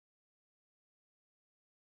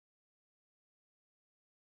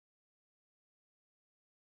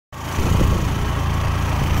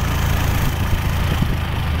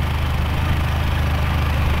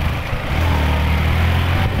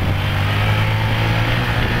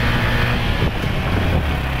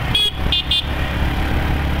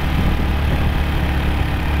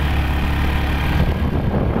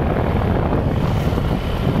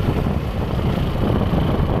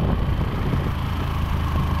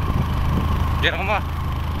Biar kamu.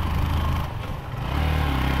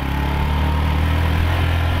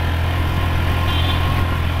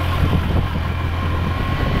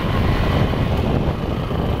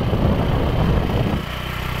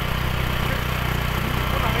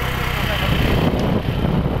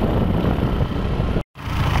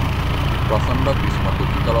 প্ৰচণ্ড গ্ৰীষ্মটো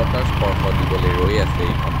শীতলতাৰ স্পৰ্শ দিবলৈ ৰৈ আছে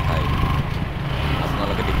এইখন ঠাই।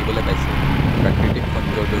 আপোনালোকে দেখিবলৈ পাইছে প্ৰাকৃতিক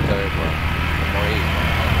সৌন্দৰ্যতাৰে পৰা অসমৰ এইখন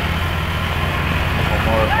ঠাই।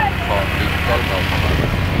 অসমৰ অংশ দীঘল গাঁওখনৰ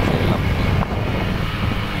হৈছে লাম্পি।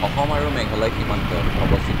 অসম আৰু মেঘালয় সীমান্তত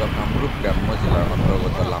অৱস্থিত কামৰূপ গ্ৰাম্য জিলাৰ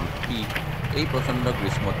অন্তৰ্গত লাম্পি এই প্ৰচণ্ড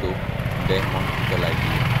গ্ৰীষ্মটো দেহ মন শীতলাই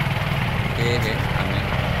দিয়ে। সেয়েহে আমি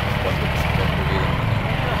বন্ধুকেইজনমানে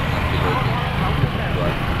লাম্পিলৈকে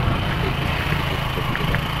যোৱাৰ এইটো বিশেষ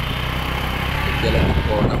প্ৰতিবেদন। এতিয়ালৈকে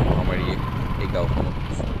কৰোণা মহামাৰীয়ে এই গাঁওখনত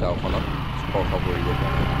স্পৰ্শ কৰিব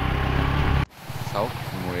পৰা নাই। চাওক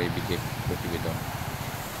মোৰ এই বিশেষ প্ৰতিবেদন।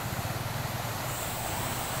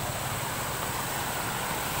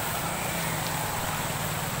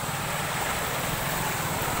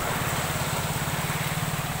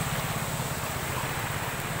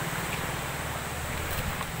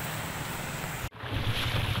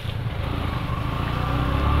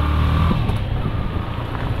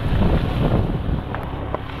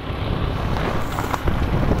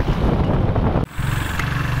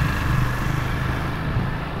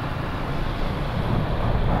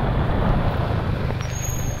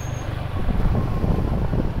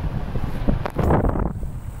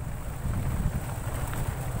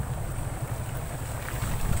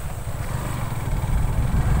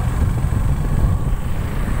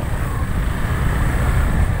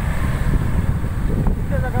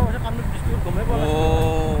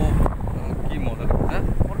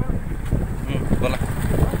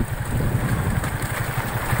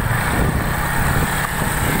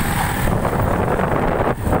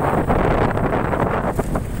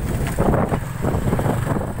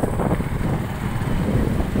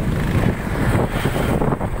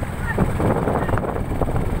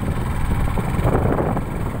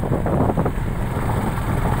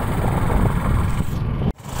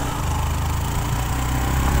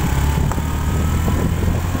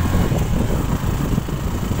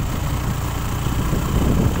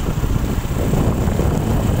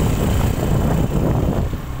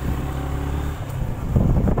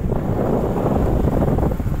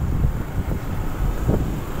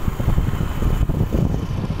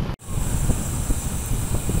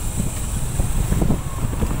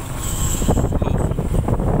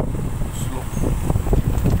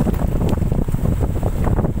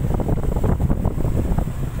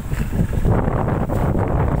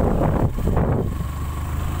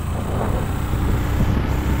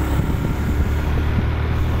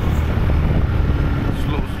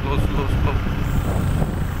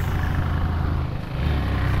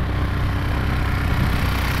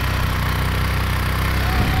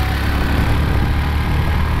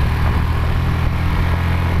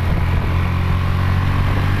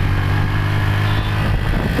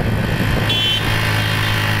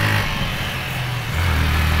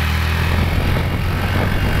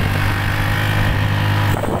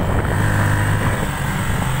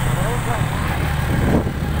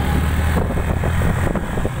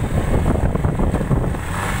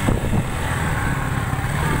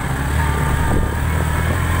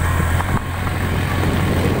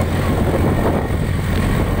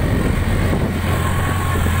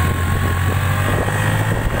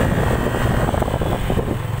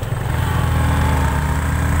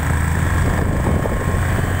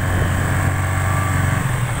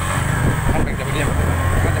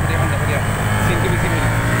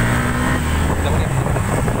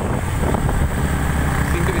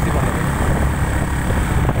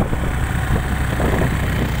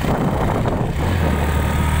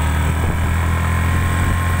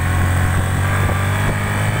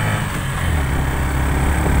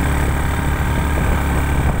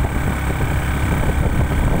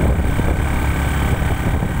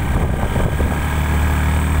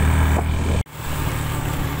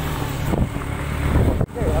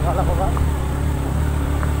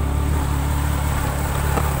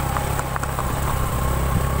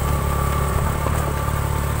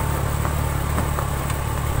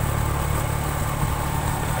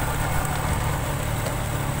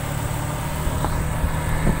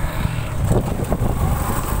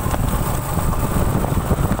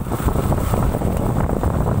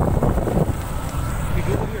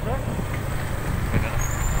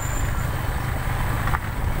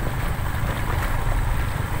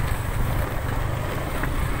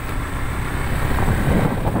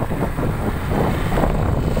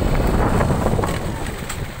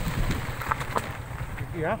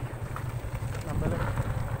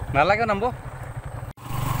 নালাগে নামব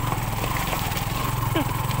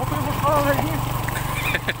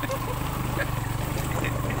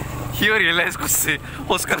সিও ৰিয়েলাইজ কৰিছে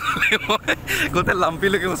খোজ কাঢ়িব লাগিব গোটেই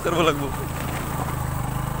লাম্পিলৈকে খোজ কাঢ়িব লাগিব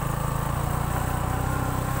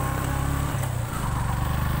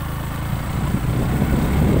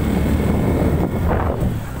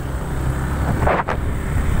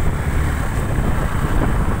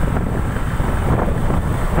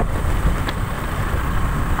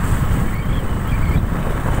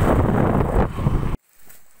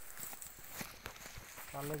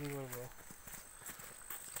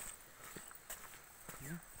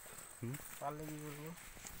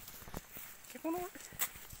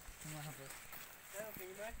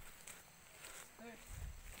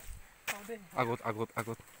আগত আগত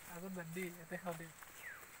আগত আগত বাদি এতে খাও দে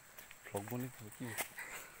ভ্লগ বনি কি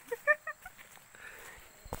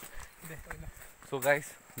So guys,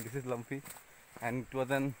 this is Lumpy and it was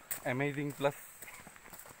an amazing plus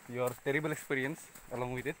your terrible experience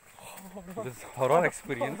along with it. This horror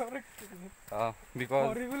experience because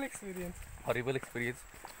horrible experience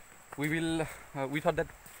we thought that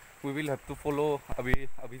we will have to follow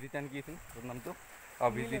Abhijit and ki naam to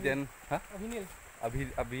Abhijit and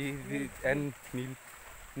Abhijit and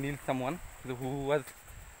Neil someone who was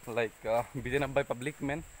like beaten up by public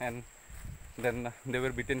men and then they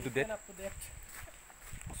were beaten to death.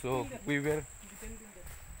 So we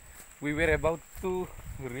were about to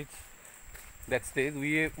reach that stage.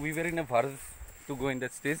 We were in a verge to go in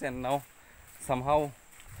that stage and now somehow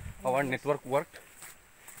our network worked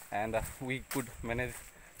and we could manage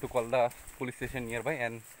to call the police station nearby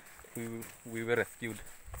and we were rescued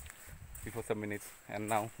before some minutes and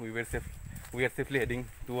now we are safely heading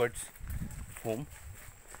towards home.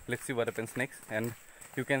 Let's see what happens next and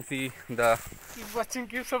you can see the keep watching,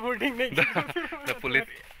 keep supporting the police.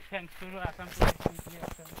 Thanks to Assam police.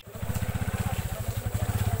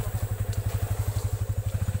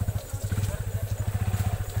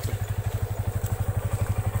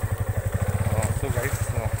 So guys,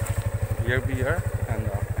 here we are and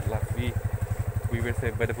at last we were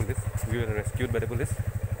saved by the police. We were rescued by the police,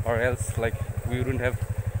 or else like we wouldn't have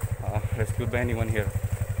rescued by anyone here.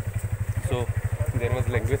 So there was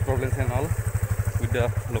language problems and all with the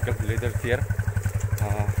local villagers here,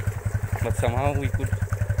 but somehow we could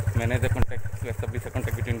manage the contact to establish a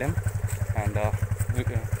contact between them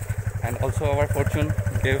and also our fortune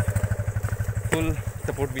gave full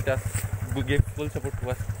support with us. We gave full support to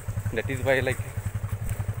us. That is why like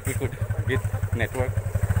we could get network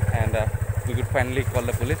and we could finally call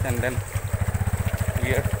the police and then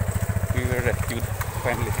we were rescued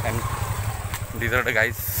finally. And these are the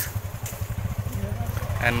guys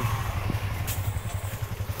and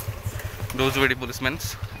those were the policemen.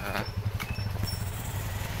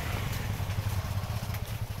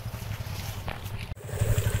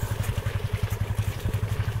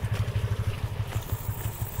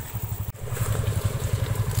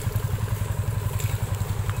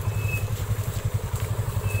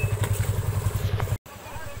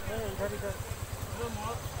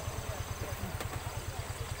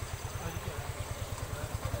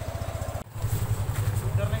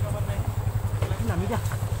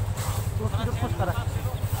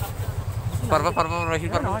 Parva rahi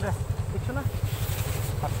parva देखो ना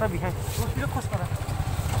अच्छा भी है वो फिर खोज करा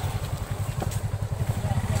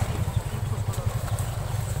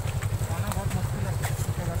खाना बहुत मुश्किल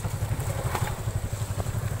है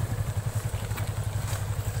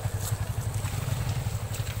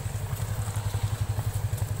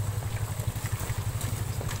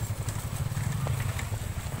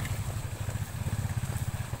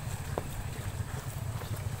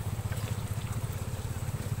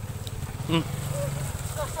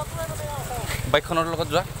বাইকখনৰ লগত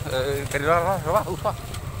যোৱা গাড়ী ৰবা উঠা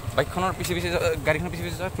বাইকখনৰ পিছে পিছে গাড়ীখনৰ পিছে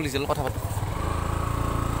পিছে যোৱা পুলিচৰ লগত কথা পাতো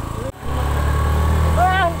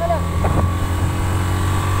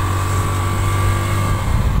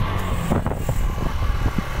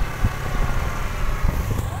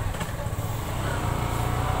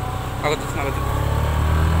আগত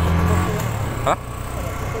হা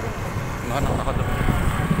নহয় আগত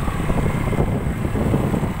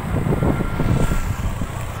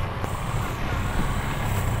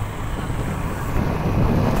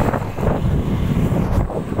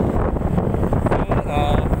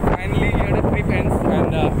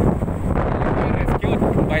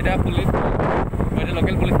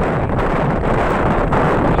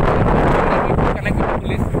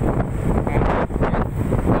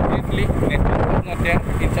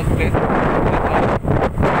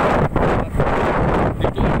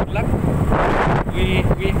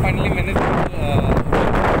we finally managed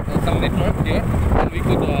to some network there and we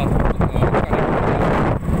could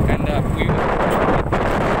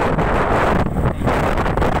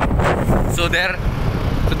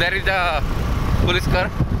police car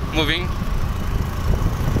moving,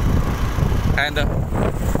 and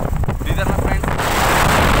these are my friends.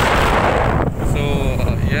 So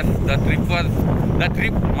yes, the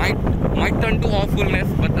trip might turn to awfulness,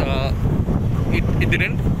 but it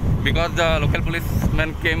didn't, because the local policeman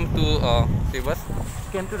came to save us.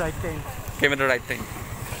 Came to right time. Came at the right time.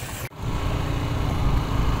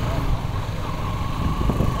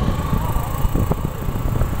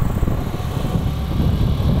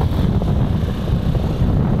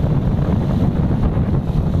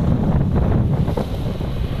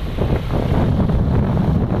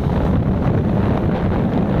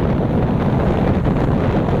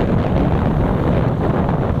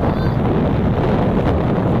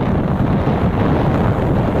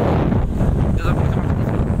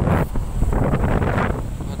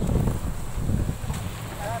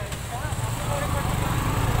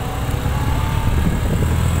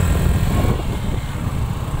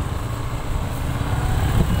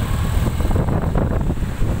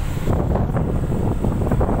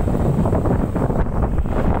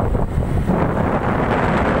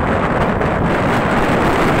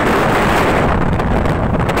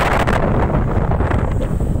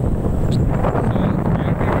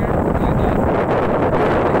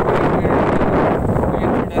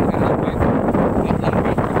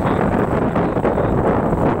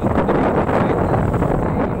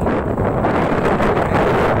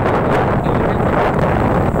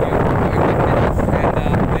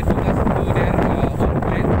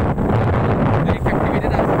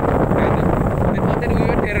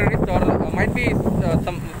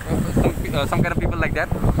 Some kind of people like that,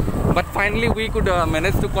 but finally we could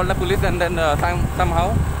manage to call the police, and then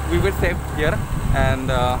somehow we were saved here. And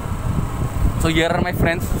so here are my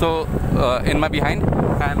friends, so in my behind,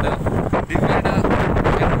 and these are the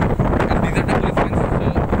policemen, so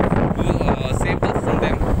who saved us from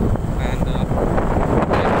them. And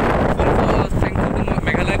also thankful to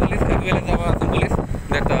Meghalaya police as well as our Assam police,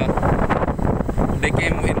 that they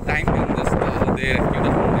came in time and just they rescued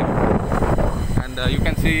us from them. And you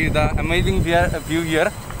can see the amazing view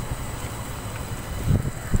here.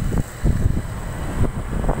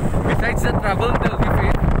 Besides the trouble that we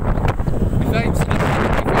faced,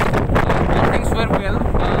 things were well,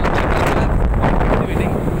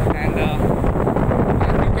 activating, and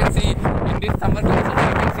you can see in this summer class also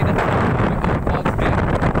you can see the falls there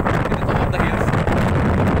in the top of the hills.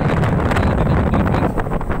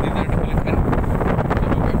 These are the policemen. So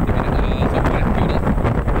who rescued us.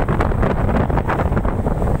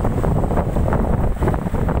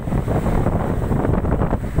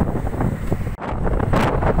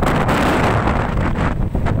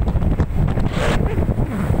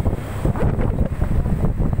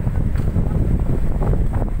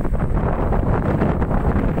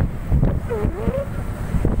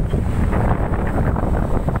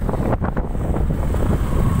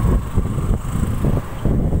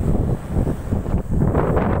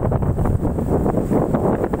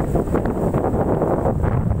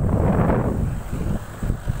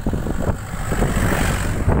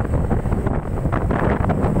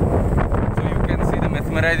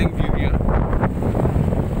 Mesmerising view here.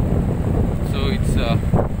 So it's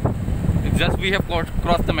just we have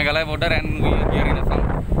crossed the Meghalaya border, and we are here in Assam,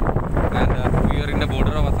 and we are in the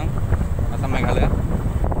border of Assam Meghalaya,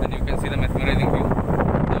 and you can see the mesmerizing view.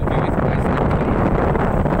 The view is quite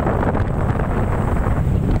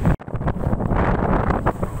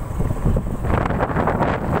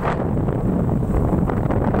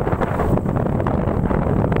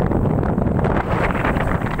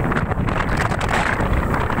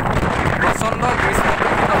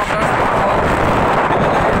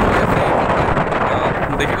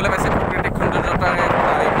দেখিবলৈ পাইছে প্ৰাকৃতিক সৌন্দৰ্যতাৰে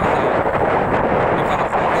এইখন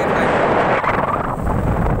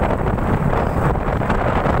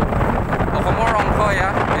অসমৰ অংশ।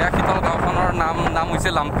 এয়া শীতল গাঁওখনৰ নাম হৈছে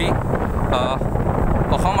লাম্পি।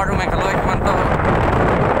 অসম আৰু মেঘালয় সীমান্ত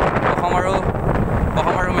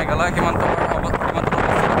সীমান্তৰ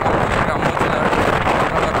অৱস্থিত গ্ৰাম্য জিলাৰ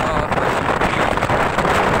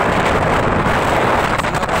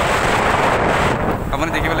আপুনি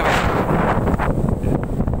দেখিবলৈ পাইছে।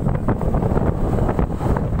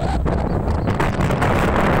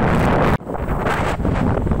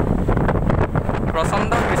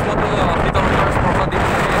 প্ৰচণ্ড গ্ৰীষ্মটো শীতল স্পৰ্শ দি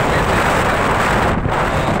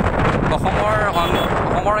অসমৰ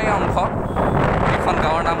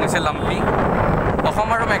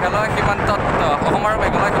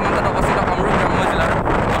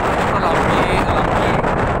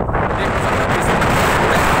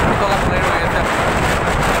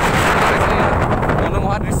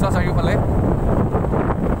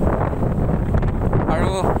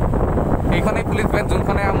এইখনেই পুলিচ ভেন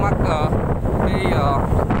যোনখনে আমাক এই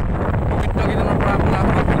পবিত্ৰ কেইজনৰ পৰা আপোনাক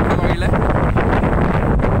ৰক্ষা কৰিলে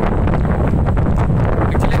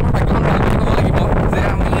একচুৱেলি আমাৰ ভাগ্যখন ভাল বুলি ক'ব লাগিব যে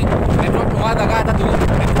আমি নেটৱৰ্ক নোহোৱা জেগা এটা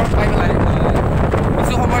নেটৱৰ্ক পাই পেলাই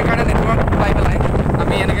কিছু সময়ৰ কাৰণে নেটৱৰ্ক পাই পেলাই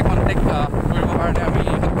আমি এনেকৈ কণ্টেক্ট কৰিবৰ কাৰণে আমি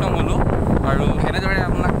সক্ষম হ'লোঁ আৰু এনেদৰে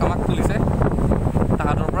আমাক তুলিছে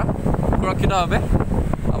তাহাঁতৰ পৰা সুৰক্ষিতভাৱে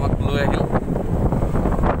আমাক লৈ আহিল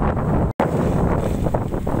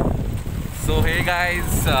So hey guys,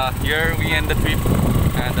 here we end the trip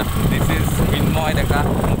and this is Meghalaya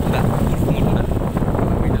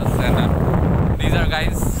and these are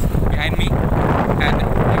guys behind me and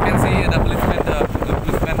you can see the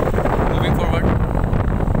policemen moving forward.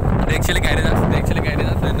 They actually guided us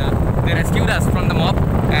and they rescued us from the mob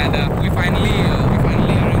and we finally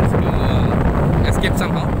arranged to escape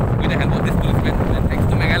somehow with the help of this policeman and thanks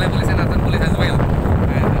to Meghalaya police and Assam police as well.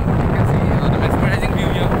 And you can see the mesmerizing view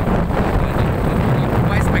here.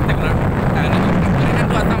 Quite spectacular and according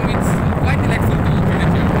to Assam it's quite delightful to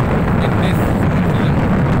visit here in this season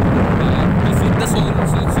to soothe the soul,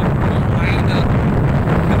 so your mind,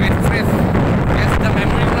 the way to stress. Yes, the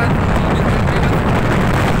memory plant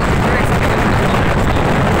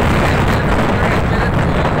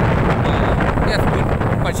yes, good,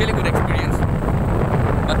 partially good experience,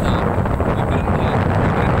 but we couldn't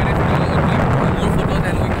manage to click more photos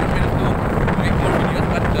and we couldn't manage to make more videos,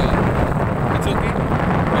 but it's okay.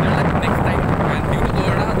 Better luck next time. And due to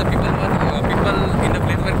Corona, the people in the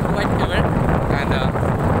place were quite aware, and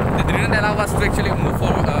they didn't allow us to actually move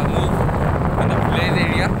in the village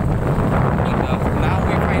area. But now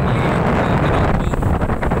we finally move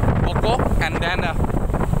Boko, and then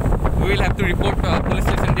we will have to report police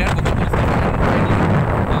station there, Boko police station, and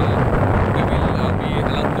we will be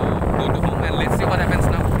allowed to go to home. And let's see what happens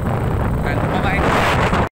now. And bye bye.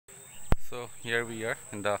 So here we are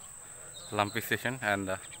in the Lampi station, and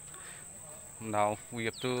now we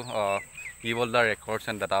have to give all the records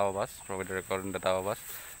and data of us, provide the record and data of us,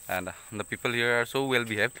 and the people here are so well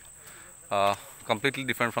behaved, completely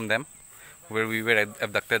different from them where we were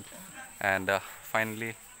abducted, and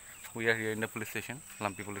finally we are here in the police station,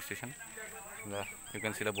 Lumpi police station. You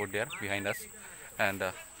can see the board there behind us, and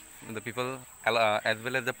the people as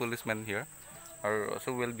well as the policemen here are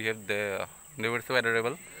so well behaved. They were so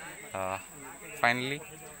adorable. Finally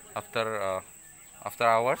after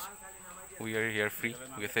hours we are here free,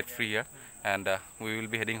 we are set free here, and we will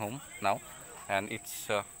be heading home now, and it's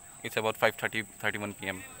about 5:31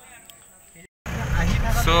 p.m.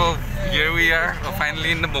 So here we are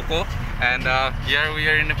finally in the Boko, and here we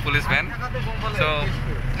are in the police van. So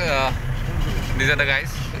these are the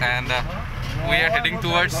guys, and we are heading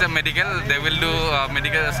towards the medical. They will do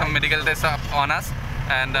some medical tests on us,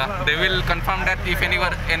 and they will confirm that if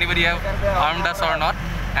anybody have harmed us or not,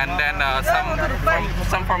 and then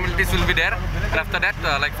some formalities will be there, and after that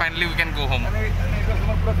like finally we can go home.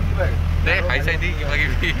 Hi Saidi,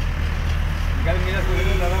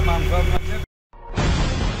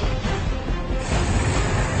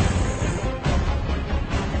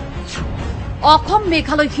 Assam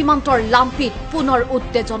Meghalaya সীমান্তৰ লাম্পিত পুনৰ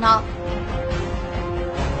উত্তেজনা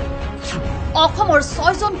অসমৰ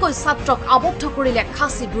 6জনকৈ ছাত্ৰক আবদ্ধ কৰিলে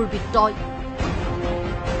খাচী দুৰ্বৃত্তই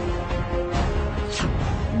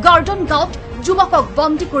garden গাঁৱত যুৱকক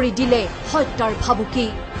বন্দী কৰি দিলে হত্যাৰ ভাবুকি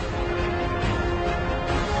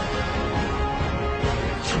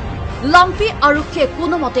লাম্পি আৰক্ষীয়ে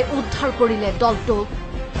কোনোমতে উদ্ধাৰ কৰিলে দলটোক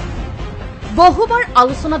বহুবাৰ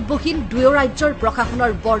আলোচনাত বহিল দুয়ো ৰাজ্যৰ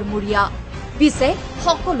প্ৰশাসনৰ বৰমুৰিয়া পিছে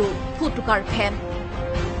সকলো ফুটুকাৰ ফেন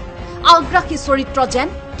আগ্ৰাসী চৰিত্ৰ যেন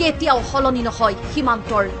কেতিয়াও সলনি নহয়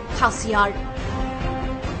সীমান্তৰ খাচিয়াৰ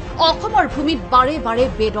অসমৰ ভূমিত বাৰে বাৰে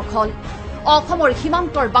বেদখল অসমৰ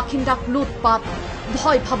সীমান্তৰ বাসিন্দাক লুটপাট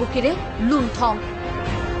ভয় ভাবুকিৰে লুণ্ঠন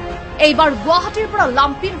এইবাৰ গুৱাহাটীৰ পৰা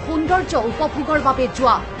লাম্পিৰ সৌন্দৰ্য উপভোগৰ বাবে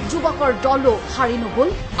যোৱা যুৱকৰ দলো হাৰি নগল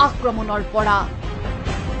আক্ৰমণৰ পৰা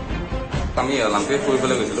আমি লাম্পি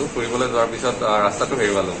ফুৰিবলৈ গৈছিলোঁ ফুৰিবলৈ যোৱাৰ পিছত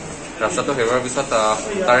ৰাস্তাটো হেৰুৱাৰ পিছত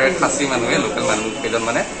তাৰে খাচী মানুহে লোকেল মানুহ কেইজন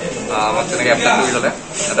মানে আমাক তেনেকৈ এপ্লাই কৰি ল'লে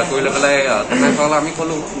এটা কৰি লৈ পেলাই তেখেতসকলে আমি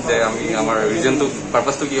ক'লোঁ যে আমি আমাৰ ৰিজনটো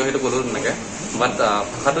পাৰ্পাছটো কি হয় সেইটো ক'লোঁ তেনেকৈ বাট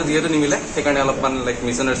ভাষাটো যিহেতু নিমিলে সেইকাৰণে অলপমান লাইক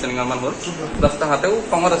মিছ আণ্ডাৰষ্টেণ্ডিং অলপমান হ'ল প্লাছ হাতেও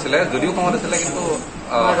খঙত আছিলে যদিও খঙত আছিলে কিন্তু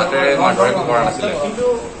হাতেৰে মাৰধৰ একো কৰা নাছিলে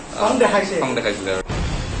খং দেখাইছিলে আৰু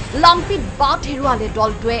লাম্পিত বাট হেৰুৱালে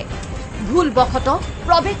দলটোৱে ভুলবশত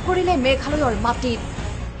প্ৰৱেশ কৰিলে মেঘালয়ৰ মাটিত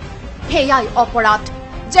হেয়াই অপৰাধ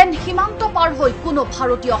যেন সীমান্ত পাৰ হৈ কোনো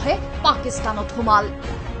ভাৰতীয়হে পাকিস্তানত সোমাল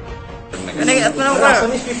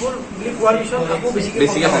Assamese people বুলি কোৱাৰ পিছত আকৌ বেছিকৈ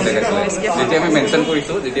সন্দেহ আছিলে যেতিয়া আমি মেনশ্যন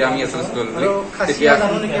কৰিছোঁ যেতিয়া আমি আছামিজ স্কুল বুলি তেতিয়া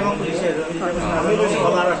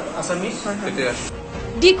তেতিয়া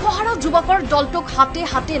দিখহাৰা যুৱকৰ দলটোক হাতে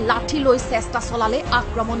হাতে লাঠি লৈ চেষ্টা চলালে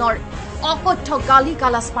আক্ৰমণৰ অকথ্য গালি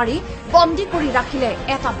গালাজ পাৰি বন্দী কৰি ৰাখিলে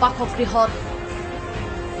এটা বাসগৃহত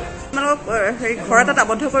ঘৰ এটাত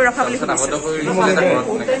আবদ্ধ কৰি ৰখা বুলি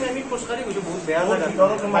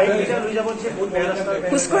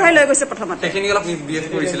খোজকঢ়াই লৈ গৈছে প্ৰথমতে সেইখিনি অলপ মিছবিহেভ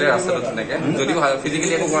কৰিছিলে ৰাস্তাটোত তেনেকে যদিও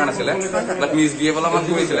ফিজিকেলি একো কৰা নাছিলে বাট মিছবিহেভ অলপমান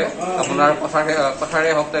কৰিছিলে আপোনাৰ কথাৰে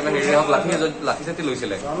হওক হেৰিয়ে হওক লাঠি চাঠি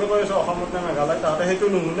লৈছিলে আমি কৈছো অসমত মেঘালয় তাতে সেইটো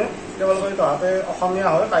নুশুনে কেৱল কৈ তাহাঁতে অসমীয়া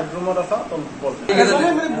হয় কাৰ্যক্ৰমত আছা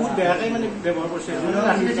বহুত বেয়াকৈ মানে ব্যৱহাৰ কৰিছে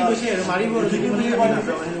মাৰিব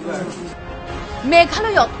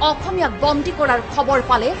মেঘালয়ত অসমীয়াক বন্দী কৰাৰ খবৰ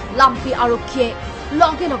পালে লাম্পি আৰক্ষীয়ে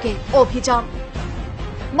লগে লগে অভিযান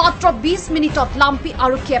মাত্ৰ 20 মিনিটত লাম্পি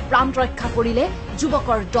আৰক্ষীয়ে প্ৰাণ ৰক্ষা কৰিলে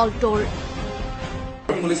যুৱকৰ দলটোৰ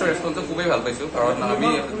পুলিচৰ ৰেছপন্সটো খুবেই ভাল পাইছো কাৰণ আমি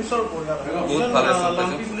বহুত ভাল ৰেছপন্স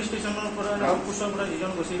পাইছো পুলিচ ষ্টেচনৰ পৰা পুলিচৰ পৰা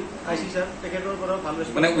যিজন গৈছিল আইচি স্যাৰ তেখেতৰ পৰা ভাল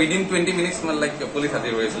ৰেছপন্স মানে উইদিন 20 মিনিটছ মানে লাইক পুলিচ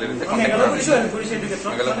হাজিৰ হৈছিলে মেঘালয় পুলিচ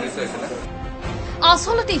হৈছিলে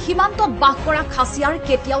আচলতে সীমান্তত বাস কৰা খাচিয়াৰ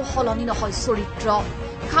কেতিয়াও সলনি নহয় চৰিত্ৰ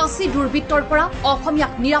খাচী দুৰ্বৃত্তৰ পৰা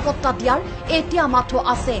অসমীয়াক নিৰাপত্তা দিয়াৰ এতিয়া মাথো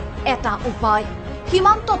আছে এটা উপায়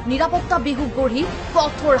সীমান্তত নিৰাপত্তা বিহু গঢ়ি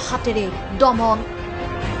কঠোৰ হাতেৰে দমন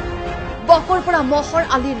বকৰ পৰা মহৰ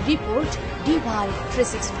আলীৰ ৰিপৰ্ট Devoid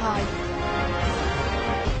 365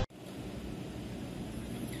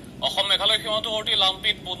 অসম মেঘালয় সীমান্তৱৰ্তী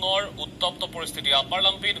লাম্পিত পুনৰ উত্তপ্ত পৰিস্থিতি আপাৰ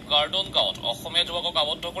লাম্পিত গাৰ্ডন গাঁৱত অসমীয়া যুৱকক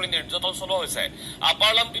আবদ্ধ কৰি নিৰ্যাতন চলোৱা হৈছে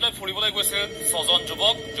আপাৰ লাম্পিলৈ ফুৰিবলৈ গৈছিল 6জন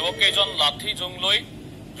যুৱককেইজন লাঠি জোং লৈ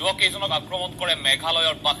যুৱককেইজনক আক্ৰমণ কৰে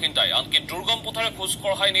মেঘালয়ৰ বাসিন্দাই আনকি দুৰ্গম পথেৰে খোজ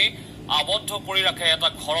কঢ়াই নি আবদ্ধ কৰি ৰাখে এটা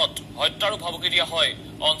ঘৰত হত্যাৰো ভাবুকি দিয়া হয়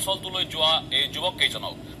অঞ্চলটোলৈ যোৱা এই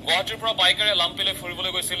যুৱককেইজনক গুৱাহাটীৰ পৰা বাইকেৰে লাম্পিলৈ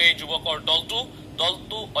ফুৰিবলৈ গৈছিল এই যুৱকৰ দলটো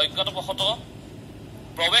অজ্ঞাতবশতঃ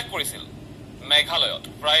প্ৰৱেশ কৰিছিল মেঘালয়ত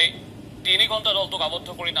প্ৰায় 3 ঘণ্টা দলটোক আবদ্ধ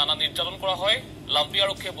কৰি নানা নিৰ্যাতন কৰা হয় লাম্পি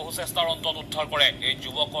আৰক্ষীয়ে বহু চেষ্টাৰ অন্তত উদ্ধাৰ কৰে এই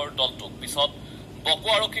যুৱকৰ দলটোক পিছত বকো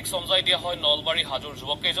আৰক্ষীক সমজাই দিয়া হয় নলবাৰী হাজোৰ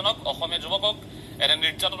যুৱককেইজনক অসমীয়া যুৱকক এনে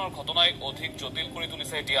নিৰ্যাতনৰ ঘটনাই অধিক জটিল কৰি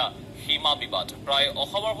তুলিছে এতিয়া সীমা বিবাদ প্ৰায়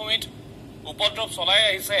অসমৰ ভূমিত উপদ্ৰৱ চলাই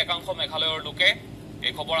আহিছে একাংশ মেঘালয়ৰ লোকে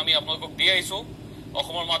এই খবৰ আমি আপোনালোকক দি আহিছো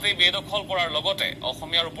অসমৰ মাটি বেদখল কৰাৰ লগতে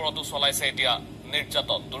অসমীয়াৰ ওপৰতো চলাইছে এতিয়া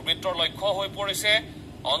নিৰ্যাতন দুৰ্বৃত্তৰ লক্ষ্য হৈ পৰিছে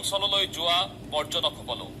অঞ্চললৈ যোৱা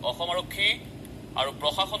পৰ্যটকসকলো অসম আৰক্ষী আৰু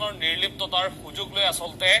প্ৰশাসনৰ নিৰ্লিপ্ততাৰ সুযোগ লৈ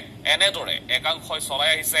আচলতে এনেদৰে একাংশই চলাই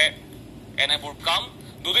আহিছে এনেবোৰ কাম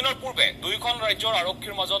দুদিনৰ পূৰ্বে দুইখন ৰাজ্যৰ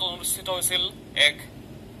আৰক্ষীৰ মাজত অনুষ্ঠিত হৈছিল এক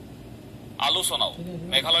আলোচনাও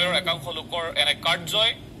মেঘালয়ৰ একাংশ লোকৰ এনে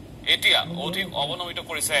কাৰ্যই এতিয়া অধিক অৱনমিত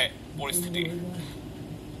কৰিছে পৰিস্থিতি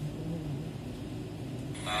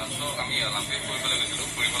আমি লাম্পি ফুৰিবলৈ গৈছিলোঁ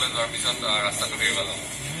ফুৰিবলৈ যোৱাৰ পিছত ৰাস্তাটো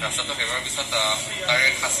হেৰুৱাৰ পিছত তাৰে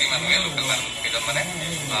খাচী মানুহে লোকেল মানুহ কেইজন মানে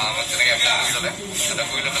আমাক তেনেকৈ এপ্লাই কৰি ল'লে এটা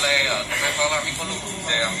কৰি লৈ পেলাই তেখেতসকলক আমি ক'লোঁ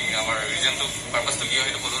যে আমি আমাৰ ৰিজনটো পাৰ্পাছটো কি হয়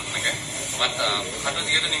সেইটো ক'লোঁ তেনেকৈ বাট ভাষাটো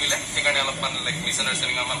যিহেতু নিমিলে সেইকাৰণে অলপমান লাইক মিছ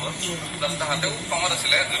আণ্ডাৰষ্টেণ্ডিং অলপমান হ'ল প্লাছ তাহাঁতেও খঙত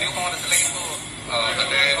আছিলে যদিও খঙত আছিলে কিন্তু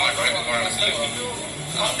তাতে মাৰধৰ একো কৰা নাছিলে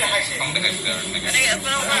খং দেখাইছিলে আৰু বেছিকৈ খং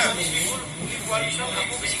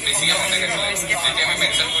দেখাইছিলে যেতিয়া আমি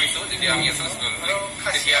মেনশ্যন কৰিছোঁ যেতিয়া আমি আছামিজ স্কুল বুলি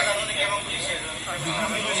তেতিয়া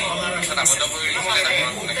পিছত আবদ্ধ কৰি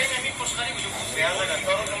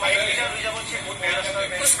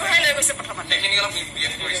সেইখিনি অলপ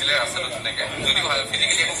মিছবিহেভ কৰিছিলে ৰাস্তাটোত তেনেকে যদিও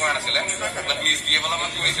ফিজিকেলি একো কৰা নাছিলে বাট মিছবিহেভ অলপমান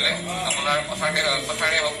কৰিছিলে আপোনাৰ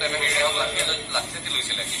কথাৰে হওক হেৰিয়ে হওক লাঠি চাঠি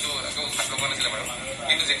লৈছিলে কিন্তু একো ভাগ লগোৱা নাছিলে বাৰু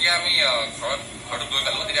কিন্তু যেতিয়া আমি ঘৰটোত গৈ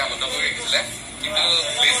পালোঁ তেতিয়া আবদ্ধ কৰি ৰাখিছিলে কিন্তু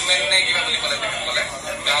প্লেচমেণ্ট নে কিবা বুলি ক'লে তেখেতসকলে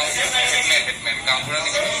হেডমেন গাঁওবুঢ়া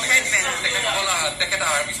নেকি তেখেত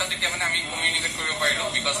অহাৰ পিছত তেতিয়া মানে আমি কমিউনিকেট কৰিব পাৰিলোঁ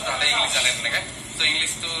বিকজ তাতে ইংলিছ জানে তেনেকৈ চ'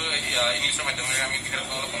 ইংলিছৰ মাধ্যমেৰে আমি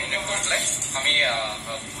তেখেতসকলক কমিউনিকেট কৰি পেলাই আমি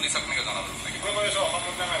পুলিচক তেনেকৈ জনালোঁ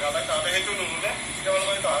অসমত মেঘালয় তাহাঁতে সেইটো নুশুনে কেৱল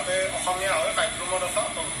কৈ তাহাঁতে অসমীয়া হয় কাৰ্যক্ৰমত আছা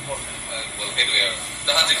সেইটোৱে আৰু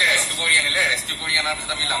তাহাঁত যেতিয়া ৰেস্কিউ কৰি আনিলে ৰেস্কিউ কৰি অনাৰ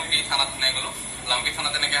পিছত আমি লাম্পি থানাত সোমাই গ'লোঁ লাম্পি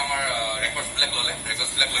থানাত তেনেকৈ আমাৰ ৰেকৰ্ডছবিলাক ল'লে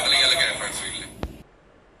ৰেকৰ্ডছবিলাক লৈ পেলাই ইয়ালৈকে ৰেফাৰ কৰি দিলে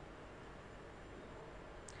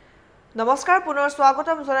নমস্কাৰ পুনৰ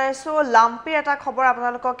স্বাগতম জনাইছো লাম্পিৰ এটা খবৰ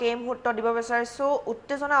আপোনালোকক এই মুহূৰ্ত দিব বিচাৰিছো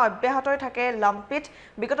উত্তেজনা অব্যাহতই থাকে লাম্পিত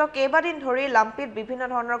বিগত কেইবাদিন ধৰি লাম্পিত বিভিন্ন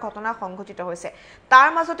ধৰণৰ ঘটনা সংঘটিত হৈছে তাৰ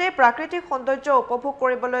মাজতে প্ৰাকৃতিক সৌন্দৰ্য উপভোগ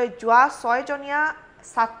কৰিবলৈ যোৱা 6জনীয়া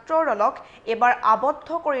ছাত্ৰৰ দলক এবাৰ আবদ্ধ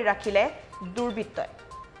কৰি ৰাখিলে দুৰ্বৃত্তই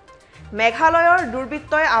মেঘালয়ৰ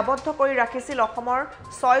দুৰ্বৃত্তই আবদ্ধ কৰি ৰাখিছিল অসমৰ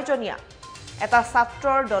 6জনীয়া এটা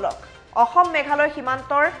ছাত্ৰৰ দলক অসম মেঘালয়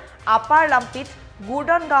সীমান্তৰ আপাৰ লাম্পিত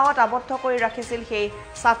গুৰডন গাঁৱত আবদ্ধ কৰি ৰাখিছিল সেই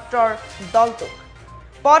ছাত্ৰৰ দলটোক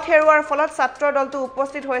পথ হেৰুৱাৰ ফলত ছাত্ৰৰ দলটো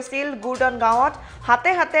উপস্থিত হৈছিল গুৰডন গাঁৱত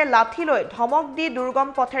হাতে হাতে লাঠি লৈ ধমক দি দুৰ্গম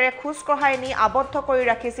পথেৰে খোজ কঢ়াই নি আবদ্ধ কৰি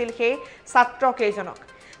ৰাখিছিল সেই ছাত্ৰ কেইজনক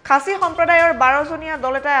খাচী সম্প্ৰদায়ৰ 12জনীয়া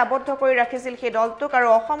দল এটাই আবদ্ধ কৰি ৰাখিছিল সেই দলটোক আৰু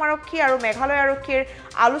অসম আৰক্ষী আৰু মেঘালয় আৰক্ষীৰ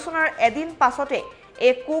আলোচনাৰ এদিন পাছতে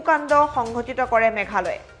এই কুকাণ্ড সংঘটিত কৰে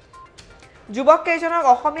মেঘালয়ে যুৱক কেইজনক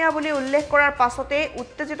অসমীয়া বুলি উল্লেখ কৰাৰ পাছতে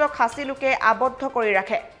উত্তেজিত খাচী লোকে আবদ্ধ কৰি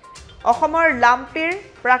ৰাখে অসমৰ লাম্পিৰ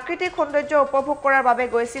প্ৰাকৃতিক সৌন্দৰ্য উপভোগ কৰাৰ বাবে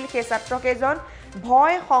গৈছিল সেই ছাত্ৰ কেইজন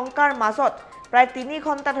ভয় শংকাৰ মাজত প্ৰায় 3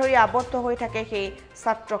 ঘণ্টা ধৰি আবদ্ধ হৈ থাকে সেই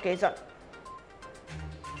ছাত্ৰ কেইজন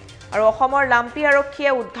আৰু অসমৰ লাম্পি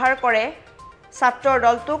আৰক্ষীয়ে উদ্ধাৰ কৰে ছাত্ৰৰ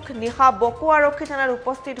দলটোক নিশা বকো আৰক্ষী থানাত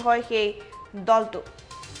উপস্থিত হয় সেই দলটো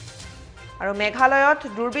আৰু মেঘালয়ত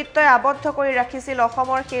দুৰ্বৃত্তই আবদ্ধ কৰি ৰাখিছিল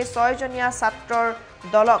অসমৰ সেই 6জনীয়া ছাত্ৰৰ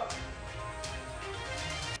দলক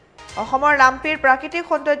অসমৰ লাম্পিৰ প্ৰাকৃতিক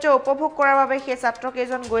সৌন্দৰ্য উপভোগ কৰাৰ বাবে সেই ছাত্ৰ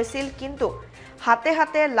কেইজন গৈছিল কিন্তু হাতে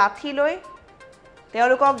হাতে লাঠি লৈ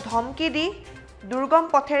তেওঁলোকক ধমকি দি দুৰ্গম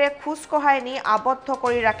পথেৰে খোজ কঢ়াই নি আবদ্ধ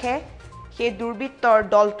কৰি ৰাখে সেই দুৰ্বৃত্তৰ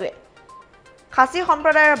দলটোৱে খাচী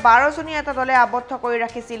সম্প্ৰদায়ৰ 12জনীয়া এটা দলে আবদ্ধ কৰি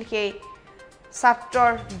ৰাখিছিল সেই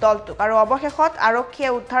ছাত্ৰৰ দলটোক আৰু অৱশেষত আৰক্ষীয়ে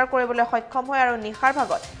উদ্ধাৰ কৰিবলৈ সক্ষম হয় আৰু নিশাৰ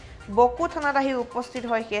ভাগত বকো থানাত আহি উপস্থিত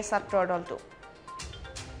হয় সেই ছাত্ৰৰ দলটো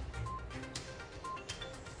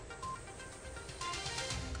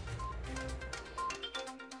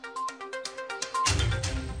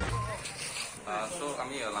সো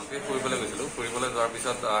আমি লাম্পি ফুৰিবলৈ গৈছিলোঁ ফুৰিবলৈ যোৱাৰ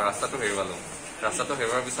পিছত ৰাস্তাটো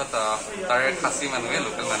হেৰুৱাৰ পিছত তাৰে খাচী মানুহে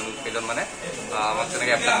লোকেল মানুহ কেইজন মানে আমাক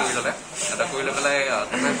তেনেকৈ এপ্লাই কৰি ল'লে কৰি লৈ পেলাই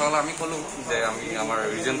তেখেতসকলে আমি ক'লোঁ যে আমি আমাৰ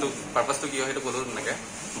ৰিজনটো পাৰ্পাছটো কি হয় সেইটো ক'লোঁ তেনেকৈ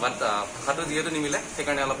বাট ভাষাটো যিহেতু নিমিলে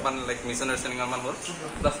সেইকাৰণে অলপমান লাইক মিছ আণ্ডাৰষ্টেণ্ডিংমান হ'ল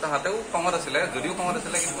প্লাছ তাহাঁতেও খঙত আছিলে যদিও খঙত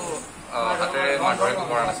আছিলে কিন্তু হাতেৰে মাৰ ধৰা একো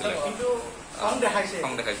কৰা নাছিলে খং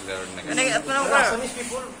দেখাইছিলে আৰু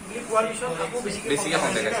বেছিকৈ খং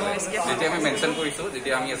দেখাইছিলে যেতিয়া আমি মেনশ্যন কৰিছোঁ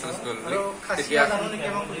যেতিয়া আমি আছামিজ বুলি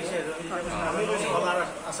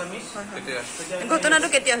তেতিয়া ঘটনাটো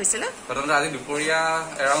কেতিয়া হৈছিলে ঘটনাটো আজি দুপৰীয়া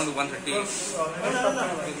এৰাউণ্ড 1:30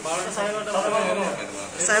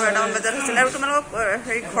 12:30 বজাত হৈছিলে আৰু তোমালোকক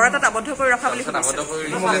ঘৰ এটাত আবদ্ধ কৰি ৰখা বুলি আবদ্ধ কৰি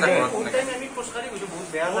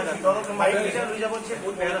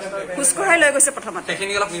খোজকঢ়াই লৈ গৈছে প্ৰথমতে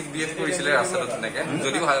সেইখিনি অলপ মিছবিহেভ কৰিছিলে ৰাস্তাটোত তেনেকৈ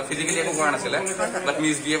যদিও ফিজিকেলি একো কৰা নাছিলে বাট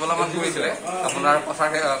মিছবিহেভ অলপমান কৰিছিলে আপোনাৰ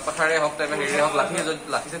কথাৰে হওক টাইপে হেৰিয়ে হওক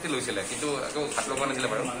লাঠি চাঠি লৈছিলে কিন্তু একো হাত লগোৱা নাছিলে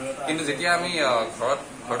বাৰু কিন্তু যেতিয়া আমি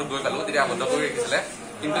ঘৰটোত গৈ পালোঁ তেতিয়া আবদ্ধ কৰি ৰাখিছিলে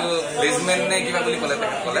কিন্তু বেজমেন নে কিবা বুলি ক'লে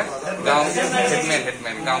তেখেতসকলে গাঁও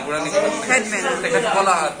হেডমেন গাঁওবুঢ়া নেকি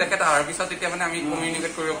তেখেত অহাৰ পিছত তেতিয়া মানে আমি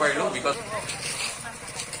কমিউনিকেট কৰিব পাৰিলোঁ বিকজ